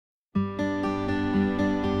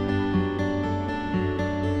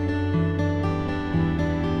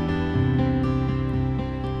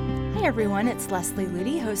Hi everyone, it's Leslie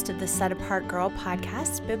Ludy, host of the Set Apart Girl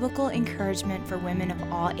podcast, biblical encouragement for women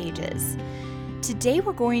of all ages. Today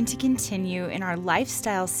we're going to continue in our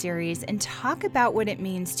lifestyle series and talk about what it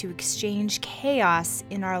means to exchange chaos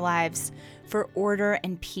in our lives for order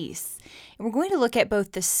and peace. And we're going to look at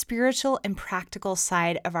both the spiritual and practical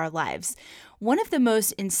side of our lives. One of the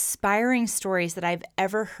most inspiring stories that I've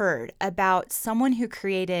ever heard about someone who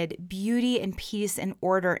created beauty and peace and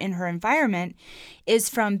order in her environment is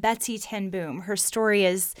from Betsy ten Boom. Her story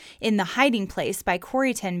is In the Hiding Place by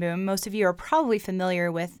Corrie ten Boom. Most of you are probably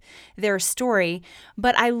familiar with their story,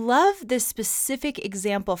 but I love this specific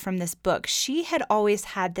example from this book. She had always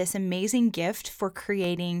had this amazing gift for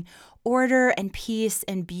creating order and peace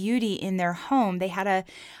and beauty in their home. They had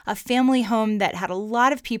a family home that had a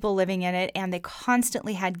lot of people living in it, and they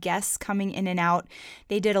constantly had guests coming in and out.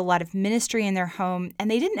 They did a lot of ministry in their home, and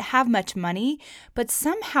they didn't have much money, but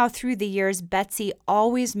somehow through the years, Betsy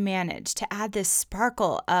always managed to add this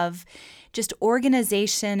sparkle of just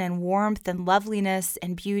organization and warmth and loveliness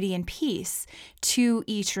and beauty and peace to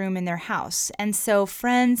each room in their house. And so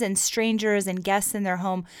friends and strangers and guests in their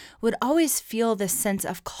home would always feel this sense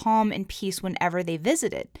of calm and peace whenever they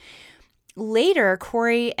visited. Later,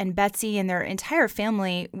 Corrie and Betsy and their entire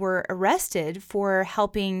family were arrested for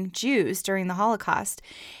helping Jews during the Holocaust.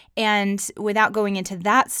 And without going into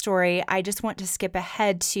that story, I just want to skip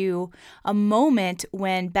ahead to a moment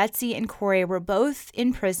when Betsy and Corrie were both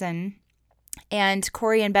in prison, and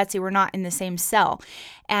Corrie and Betsy were not in the same cell.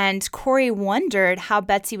 And Corrie wondered how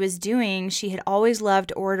Betsy was doing. She had always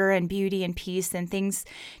loved order and beauty and peace and things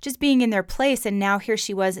just being in their place. And now here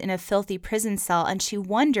she was in a filthy prison cell. And she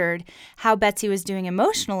wondered how Betsy was doing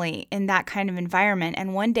emotionally in that kind of environment.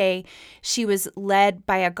 And one day she was led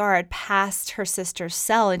by a guard past her sister's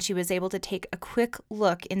cell, and she was able to take a quick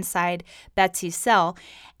look inside Betsy's cell.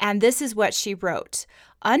 And this is what she wrote.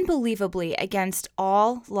 Unbelievably, against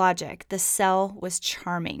all logic, the cell was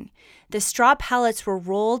charming. The straw pallets were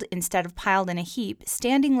rolled instead of piled in a heap,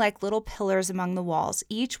 standing like little pillars among the walls,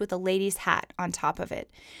 each with a lady's hat on top of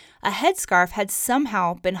it. A headscarf had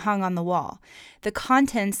somehow been hung on the wall. The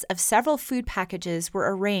contents of several food packages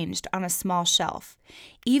were arranged on a small shelf.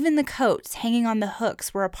 Even the coats hanging on the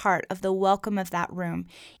hooks were a part of the welcome of that room,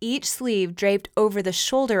 each sleeve draped over the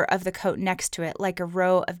shoulder of the coat next to it like a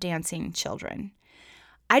row of dancing children.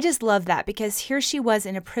 I just love that because here she was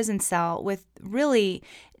in a prison cell with really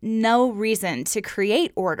no reason to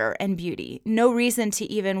create order and beauty, no reason to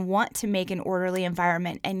even want to make an orderly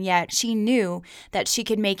environment, and yet she knew that she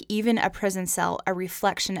could make even a prison cell a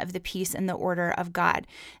reflection of the peace and the order of God,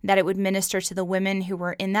 that it would minister to the women who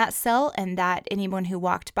were in that cell, and that anyone who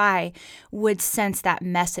walked by would sense that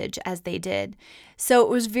message as they did. So it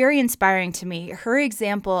was very inspiring to me. Her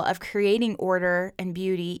example of creating order and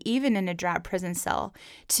beauty, even in a drab prison cell,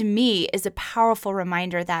 to me is a powerful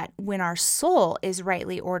reminder that when our soul is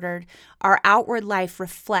rightly ordered, our outward life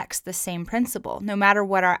reflects the same principle, no matter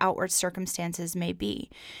what our outward circumstances may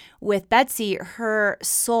be. With Betsy, her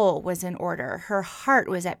soul was in order, her heart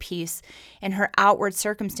was at peace, and her outward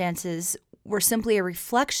circumstances were simply a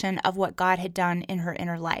reflection of what God had done in her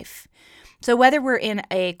inner life. So whether we're in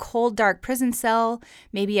a cold, dark prison cell,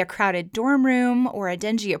 maybe a crowded dorm room, or a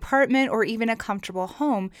dingy apartment, or even a comfortable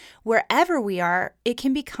home, wherever we are, it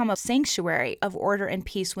can become a sanctuary of order and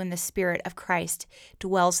peace when the Spirit of Christ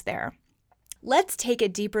dwells there. Let's take a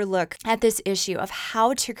deeper look at this issue of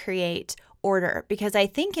how to create order, because I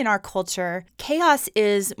think in our culture, chaos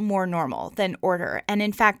is more normal than order. And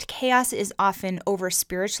in fact, chaos is often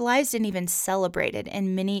over-spiritualized and even celebrated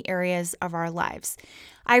in many areas of our lives.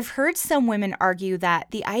 I've heard some women argue that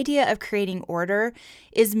the idea of creating order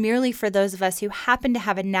is merely for those of us who happen to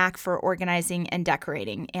have a knack for organizing and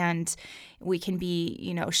decorating. And we can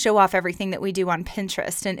show off everything that we do on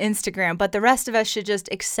Pinterest and Instagram, but the rest of us should just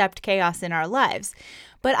accept chaos in our lives.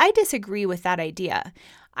 But I disagree with that idea.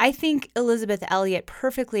 I think Elizabeth Elliot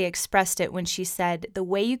perfectly expressed it when she said, the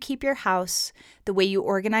way you keep your house, the way you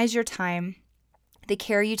organize your time, the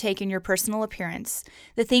care you take in your personal appearance,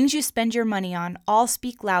 the things you spend your money on, all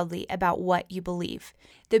speak loudly about what you believe.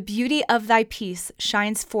 The beauty of thy peace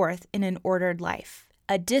shines forth in an ordered life.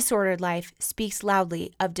 A disordered life speaks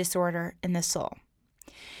loudly of disorder in the soul.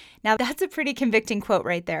 Now, that's a pretty convicting quote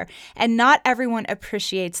right there, and not everyone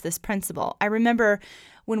appreciates this principle. I remember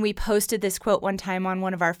when we posted this quote one time on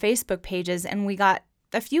one of our Facebook pages, and we got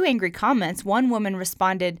a few angry comments. One woman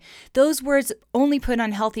responded, "Those words only put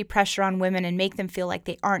unhealthy pressure on women and make them feel like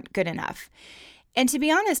they aren't good enough." And to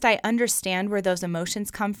be honest, I understand where those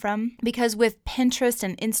emotions come from because with Pinterest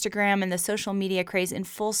and Instagram and the social media craze in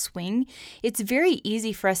full swing, it's very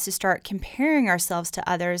easy for us to start comparing ourselves to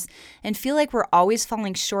others and feel like we're always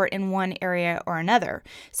falling short in one area or another.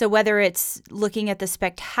 So whether it's looking at the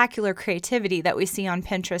spectacular creativity that we see on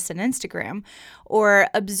Pinterest and Instagram, or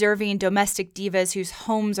observing domestic divas whose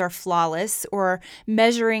homes are flawless, or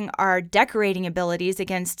measuring our decorating abilities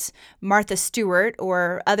against Martha Stewart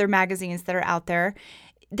or other magazines that are out there,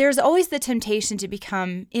 there's always the temptation to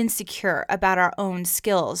become insecure about our own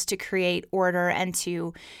skills to create order and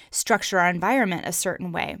to structure our environment a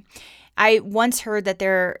certain way. I once heard that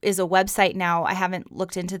there is a website now, I haven't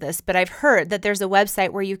looked into this, but I've heard that there's a website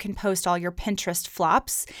where you can post all your Pinterest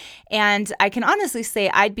flops. And I can honestly say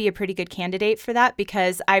I'd be a pretty good candidate for that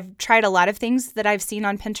because I've tried a lot of things that I've seen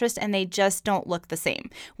on Pinterest and they just don't look the same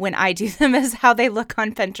when I do them as how they look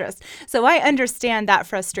on Pinterest. So I understand that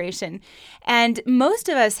frustration. And most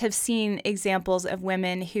of us have seen examples of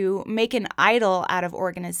women who make an idol out of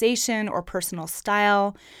organization or personal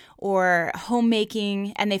style or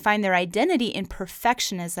homemaking, and they find their identity in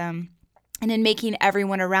perfectionism and in making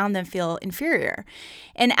everyone around them feel inferior.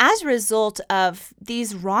 And as a result of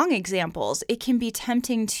these wrong examples, it can be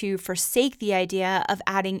tempting to forsake the idea of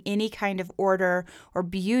adding any kind of order or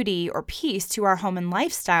beauty or peace to our home and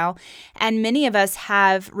lifestyle. And many of us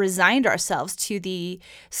have resigned ourselves to the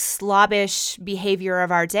slobbish behavior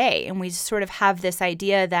of our day. And we sort of have this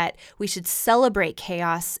idea that we should celebrate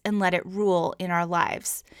chaos and let it rule in our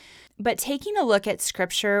lives. But taking a look at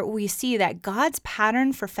Scripture, we see that God's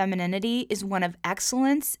pattern for femininity is one of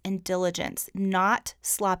excellence and diligence, not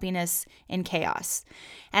sloppiness and chaos.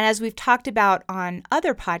 And as we've talked about on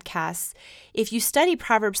other podcasts, if you study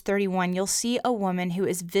Proverbs 31, you'll see a woman who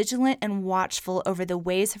is vigilant and watchful over the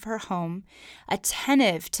ways of her home,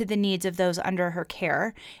 attentive to the needs of those under her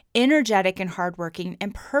care, energetic and hardworking,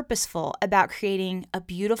 and purposeful about creating a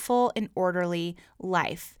beautiful and orderly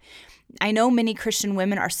life. I know many Christian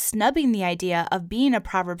women are snubbing the idea of being a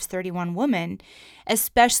Proverbs 31 woman,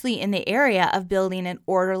 especially in the area of building an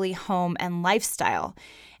orderly home and lifestyle.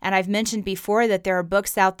 And I've mentioned before that there are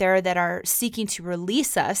books out there that are seeking to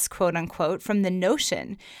release us, quote unquote, from the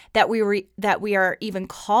notion that we are even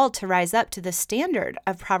called to rise up to the standard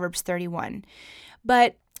of Proverbs 31.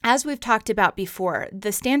 But as we've talked about before,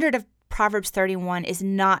 the standard of Proverbs 31 is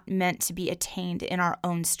not meant to be attained in our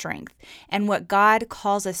own strength. And what God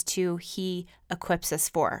calls us to, He equips us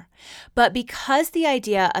for. But because the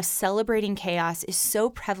idea of celebrating chaos is so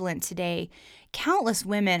prevalent today, countless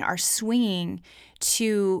women are swinging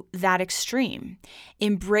to that extreme,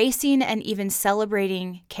 embracing and even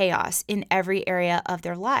celebrating chaos in every area of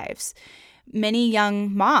their lives. Many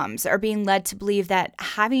young moms are being led to believe that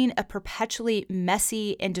having a perpetually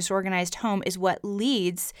messy and disorganized home is what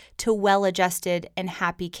leads to well-adjusted and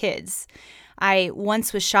happy kids. I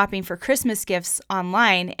once was shopping for Christmas gifts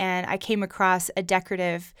online and I came across a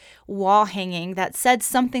decorative wall hanging that said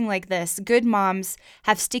something like this: "Good moms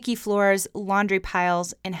have sticky floors, laundry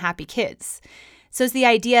piles, and happy kids." So it's the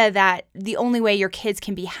idea that the only way your kids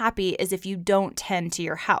can be happy is if you don't tend to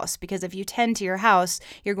your house, because if you tend to your house,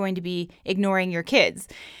 you're going to be ignoring your kids.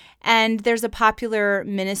 And there's a popular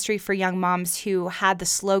ministry for young moms who had the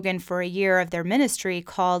slogan for a year of their ministry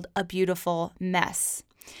called "A Beautiful Mess."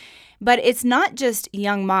 But it's not just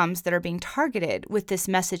young moms that are being targeted with this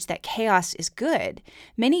message that chaos is good.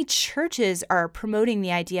 Many churches are promoting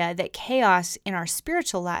the idea that chaos in our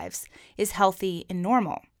spiritual lives is healthy and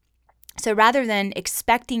normal. So rather than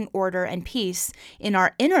expecting order and peace in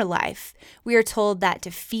our inner life, we are told that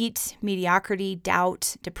defeat, mediocrity,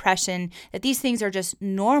 doubt, depression, that these things are just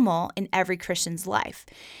normal in every Christian's life.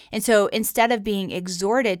 And so instead of being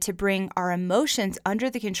exhorted to bring our emotions under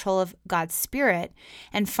the control of God's Spirit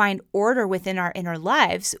and find order within our inner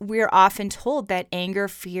lives, we're often told that anger,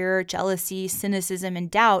 fear, jealousy, cynicism,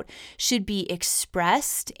 and doubt should be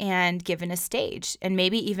expressed and given a stage, and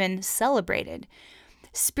maybe even celebrated.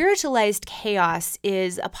 Spiritualized chaos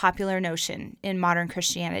is a popular notion in modern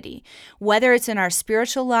Christianity. Whether it's in our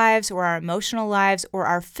spiritual lives or our emotional lives or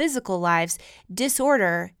our physical lives,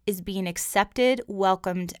 disorder is being accepted,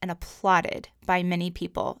 welcomed, and applauded by many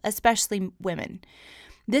people, especially women.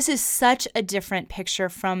 This is such a different picture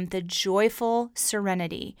from the joyful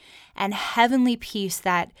serenity and heavenly peace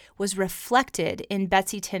that was reflected in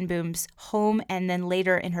Betsy ten Boom's home and then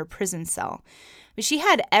later in her prison cell. She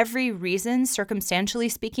had every reason, circumstantially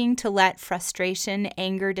speaking, to let frustration,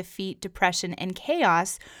 anger, defeat, depression, and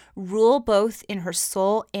chaos rule both in her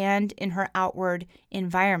soul and in her outward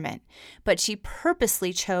environment. But she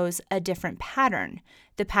purposely chose a different pattern,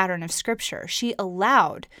 the pattern of Scripture. She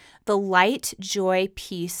allowed the light, joy,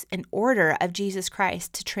 peace, and order of Jesus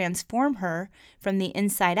Christ to transform her from the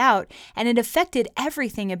inside out, and it affected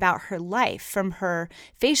everything about her life, from her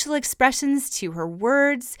facial expressions to her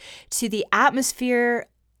words to the atmosphere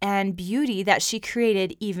and beauty that she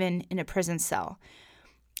created even in a prison cell.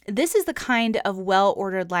 This is the kind of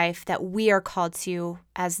well-ordered life that we are called to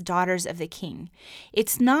as daughters of the King.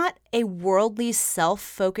 It's not a worldly,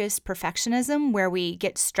 self-focused perfectionism where we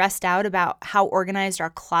get stressed out about how organized our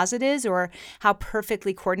closet is or how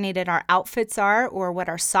perfectly coordinated our outfits are or what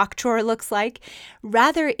our sock drawer looks like.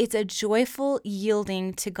 Rather, it's a joyful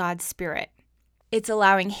yielding to God's Spirit. It's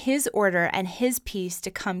allowing His order and His peace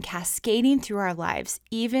to come cascading through our lives,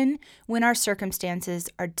 even when our circumstances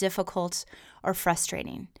are difficult or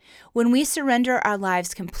frustrating. When we surrender our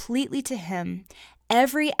lives completely to Him,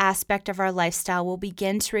 every aspect of our lifestyle will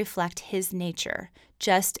begin to reflect His nature,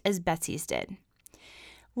 just as Betsy's did.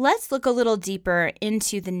 Let's look a little deeper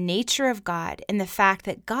into the nature of God and the fact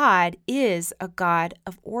that God is a God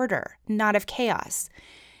of order, not of chaos.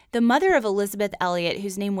 The mother of Elizabeth Elliot,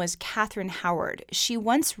 whose name was Catherine Howard, she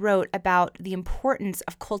once wrote about the importance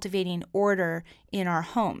of cultivating order in our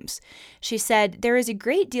homes. She said, "There is a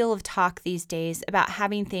great deal of talk these days about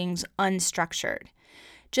having things unstructured.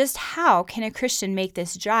 Just how can a Christian make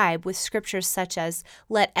this jibe with scriptures such as,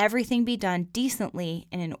 'Let everything be done decently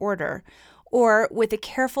and in order,' or with a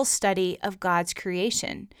careful study of God's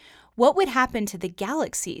creation? What would happen to the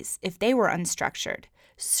galaxies if they were unstructured?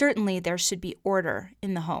 Certainly there should be order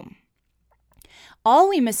in the home." All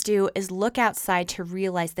we must do is look outside to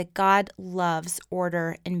realize that God loves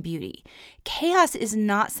order and beauty. Chaos is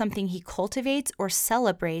not something He cultivates or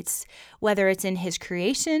celebrates, whether it's in His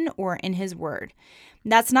creation or in His word.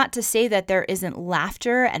 That's not to say that there isn't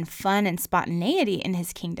laughter and fun and spontaneity in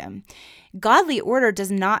His kingdom. Godly order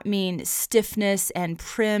does not mean stiffness and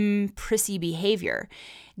prissy behavior.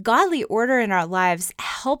 Godly order in our lives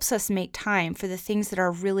helps us make time for the things that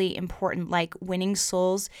are really important, like winning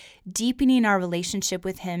souls, deepening our relationship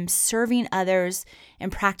with Him, serving others,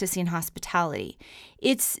 and practicing hospitality.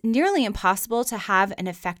 It's nearly impossible to have an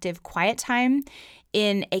effective quiet time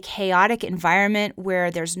in a chaotic environment where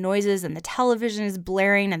there's noises and the television is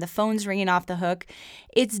blaring and the phone's ringing off the hook.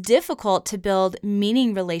 It's difficult to build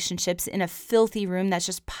meaning relationships in a filthy room that's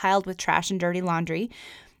just piled with trash and dirty laundry.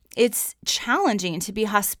 It's challenging to be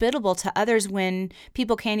hospitable to others when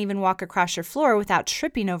people can't even walk across your floor without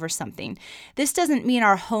tripping over something. This doesn't mean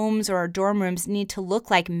our homes or our dorm rooms need to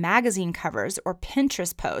look like magazine covers or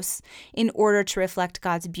Pinterest posts in order to reflect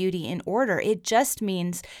God's beauty and order. It just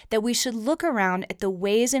means that we should look around at the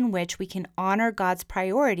ways in which we can honor God's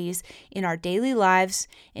priorities in our daily lives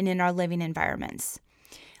and in our living environments.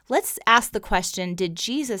 Let's ask the question, did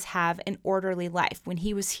Jesus have an orderly life when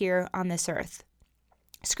He was here on this earth?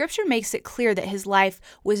 Scripture makes it clear that His life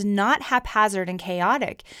was not haphazard and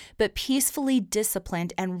chaotic, but peacefully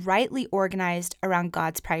disciplined and rightly organized around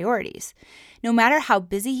God's priorities. No matter how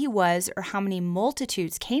busy He was or how many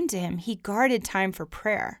multitudes came to Him, He guarded time for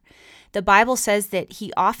prayer. The Bible says that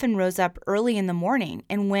He often rose up early in the morning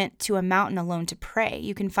and went to a mountain alone to pray.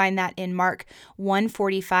 You can find that in Mark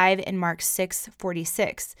 1:45 and Mark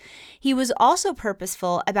 6:46. He was also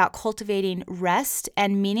purposeful about cultivating rest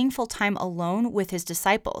and meaningful time alone with His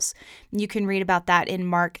disciples. You can read about that in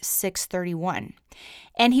Mark 6:31.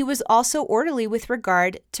 And He was also orderly with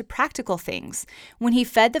regard to practical things. When He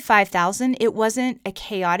fed the 5,000, it wasn't a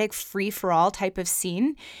chaotic free-for-all type of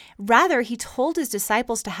scene. Rather, He told His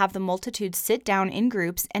disciples to have the multitude sit down in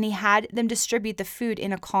groups, and He had them distribute the food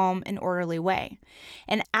in a calm and orderly way.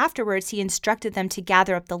 And afterwards, He instructed them to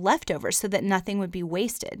gather up the leftovers so that nothing would be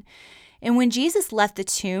wasted. And when Jesus left the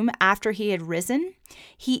tomb after He had risen,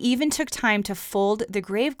 He even took time to fold the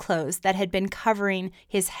grave clothes that had been covering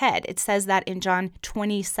His head. It says that in John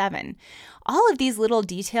 27. All of these little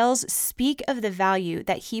details speak of the value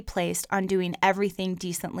that He placed on doing everything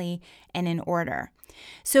decently and in order.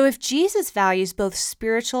 So if Jesus values both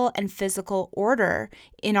spiritual and physical order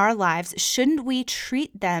in our lives, shouldn't we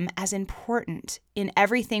treat them as important in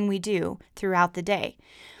everything we do throughout the day?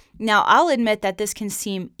 Now, I'll admit that this can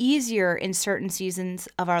seem easier in certain seasons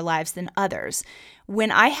of our lives than others.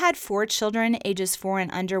 When I had 4 children, ages 4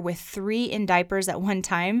 and under, with 3 in diapers at one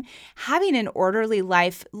time, having an orderly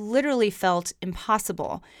life literally felt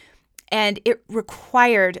impossible. And it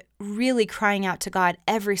required really crying out to God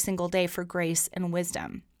every single day for grace and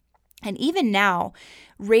wisdom. And even now,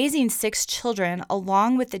 raising 6 children,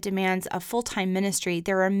 along with the demands of full-time ministry,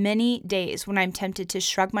 there are many days when I'm tempted to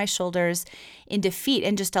shrug my shoulders in defeat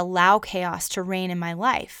and just allow chaos to reign in my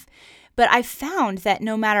life. But I've found that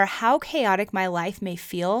no matter how chaotic my life may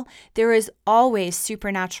feel, there is always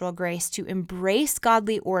supernatural grace to embrace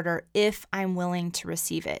godly order if I'm willing to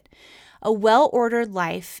receive it. A well-ordered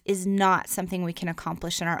life is not something we can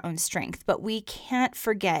accomplish in our own strength, but we can't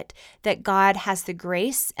forget that God has the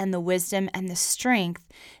grace and the wisdom and the strength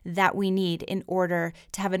that we need in order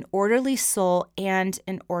to have an orderly soul and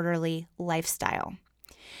an orderly lifestyle.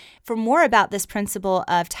 For more about this principle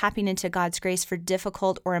of tapping into God's grace for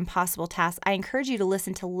difficult or impossible tasks, I encourage you to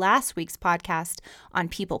listen to last week's podcast on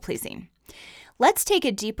people-pleasing. Let's take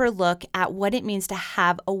a deeper look at what it means to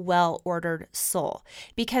have a well-ordered soul,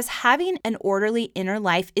 because having an orderly inner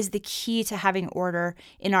life is the key to having order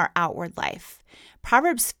in our outward life.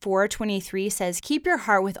 Proverbs 4:23 says, "Keep your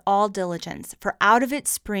heart with all diligence, for out of it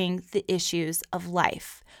spring the issues of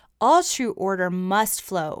life." All true order must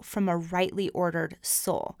flow from a rightly ordered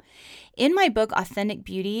soul. In my book, Authentic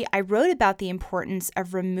Beauty, I wrote about the importance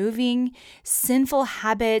of removing sinful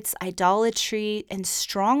habits, idolatry, and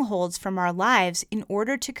strongholds from our lives in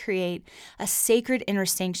order to create a sacred inner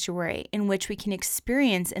sanctuary in which we can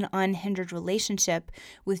experience an unhindered relationship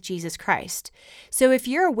with Jesus Christ. So if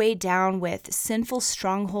you're weighed down with sinful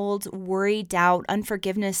strongholds, worry, doubt,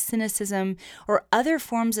 unforgiveness, cynicism, or other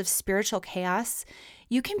forms of spiritual chaos,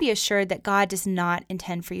 you can be assured that God does not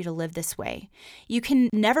intend for you to live this way. You can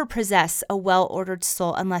never possess a well-ordered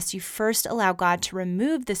soul unless you first allow God to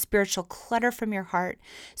remove the spiritual clutter from your heart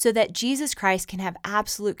so that Jesus Christ can have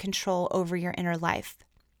absolute control over your inner life.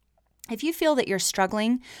 If you feel that you're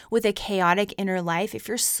struggling with a chaotic inner life, if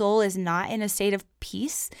your soul is not in a state of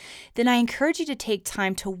peace, then I encourage you to take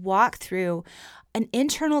time to walk through an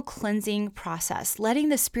internal cleansing process, letting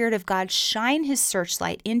the Spirit of God shine His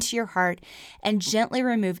searchlight into your heart and gently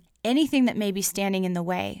remove anything that may be standing in the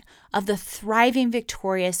way of the thriving,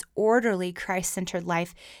 victorious, orderly, Christ-centered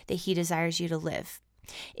life that He desires you to live.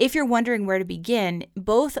 If you're wondering where to begin,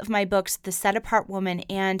 both of my books, The Set-Apart Woman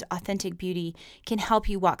and Authentic Beauty, can help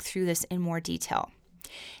you walk through this in more detail.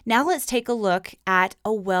 Now let's take a look at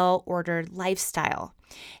a well-ordered lifestyle.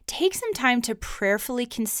 Take some time to prayerfully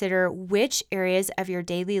consider which areas of your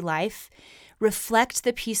daily life reflect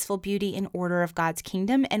the peaceful beauty and order of God's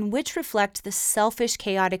kingdom and which reflect the selfish,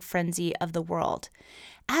 chaotic frenzy of the world.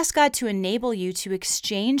 Ask God to enable you to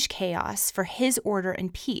exchange chaos for His order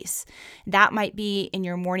and peace. That might be in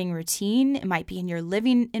your morning routine, it might be in your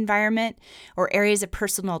living environment, or areas of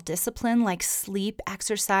personal discipline like sleep,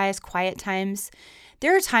 exercise, quiet times.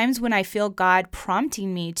 There are times when I feel God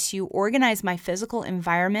prompting me to organize my physical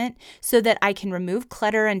environment so that I can remove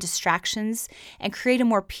clutter and distractions and create a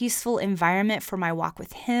more peaceful environment for my walk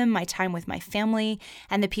with Him, my time with my family,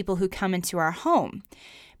 and the people who come into our home.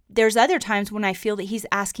 There's other times when I feel that He's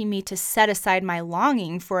asking me to set aside my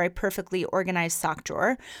longing for a perfectly organized sock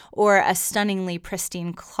drawer or a stunningly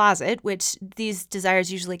pristine closet, which these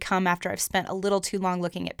desires usually come after I've spent a little too long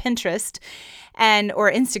looking at Pinterest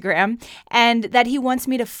or Instagram, and that He wants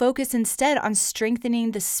me to focus instead on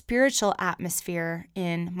strengthening the spiritual atmosphere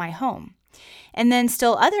in my home. And then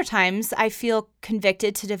still other times, I feel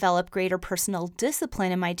convicted to develop greater personal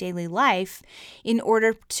discipline in my daily life in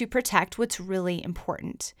order to protect what's really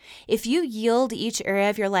important. If you yield each area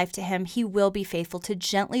of your life to Him, He will be faithful to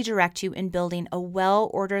gently direct you in building a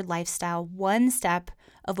well-ordered lifestyle, one step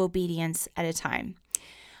of obedience at a time.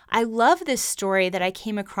 I love this story that I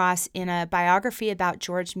came across in a biography about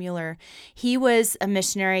George Mueller. He was a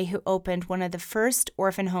missionary who opened one of the first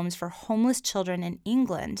orphan homes for homeless children in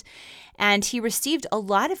England, and he received a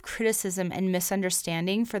lot of criticism and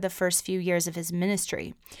misunderstanding for the first few years of his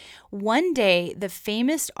ministry. One day, the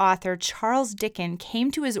famous author Charles Dickens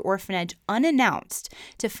came to his orphanage unannounced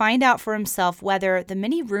to find out for himself whether the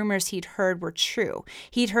many rumors he'd heard were true.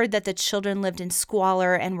 He'd heard that the children lived in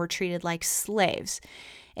squalor and were treated like slaves.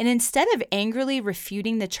 And instead of angrily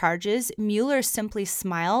refuting the charges, Mueller simply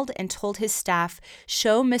smiled and told his staff,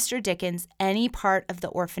 "Show Mr. Dickens any part of the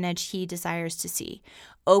orphanage he desires to see.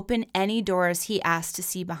 Open any doors he asks to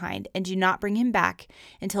see behind, and do not bring him back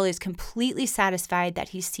until he is completely satisfied that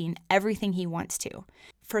he's seen everything he wants to."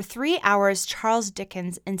 For 3 hours, Charles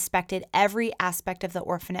Dickens inspected every aspect of the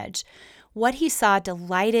orphanage. What he saw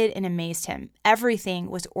delighted and amazed him. Everything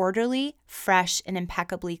was orderly, fresh, and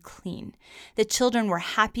impeccably clean. The children were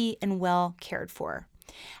happy and well cared for.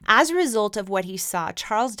 As a result of what he saw,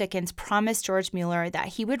 Charles Dickens promised George Mueller that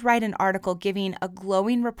he would write an article giving a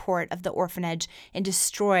glowing report of the orphanage and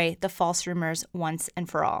destroy the false rumors once and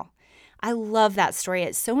for all. I love that story.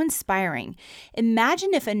 It's so inspiring.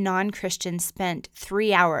 Imagine if a non-Christian spent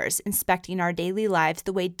 3 hours inspecting our daily lives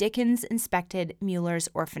the way Dickens inspected Mueller's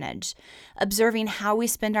orphanage, observing how we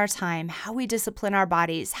spend our time, how we discipline our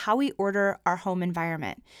bodies, how we order our home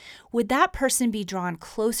environment. Would that person be drawn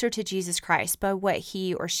closer to Jesus Christ by what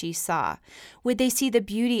he or she saw? Would they see the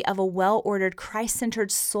beauty of a well-ordered,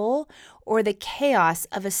 Christ-centered soul or the chaos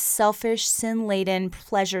of a selfish, sin-laden,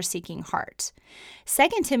 pleasure-seeking heart?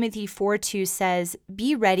 2 Timothy 4:2 says,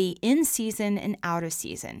 "Be ready in season and out of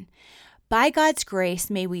season." By God's grace,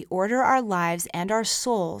 may we order our lives and our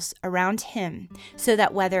souls around Him so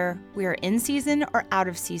that whether we are in season or out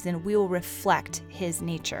of season, we will reflect His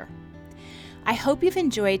nature. I hope you've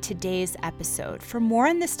enjoyed today's episode. For more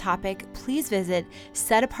on this topic, please visit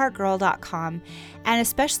setapartgirl.com and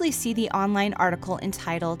especially see the online article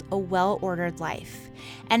entitled A Well-Ordered Life.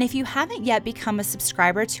 And if you haven't yet become a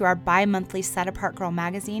subscriber to our bi-monthly Set Apart Girl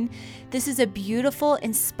magazine, this is a beautiful,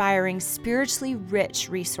 inspiring, spiritually rich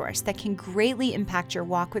resource that can greatly impact your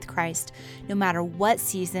walk with Christ no matter what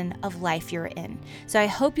season of life you're in. So I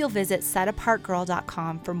hope you'll visit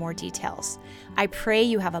setapartgirl.com for more details. I pray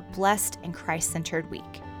you have a blessed and Christ-centered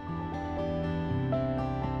week.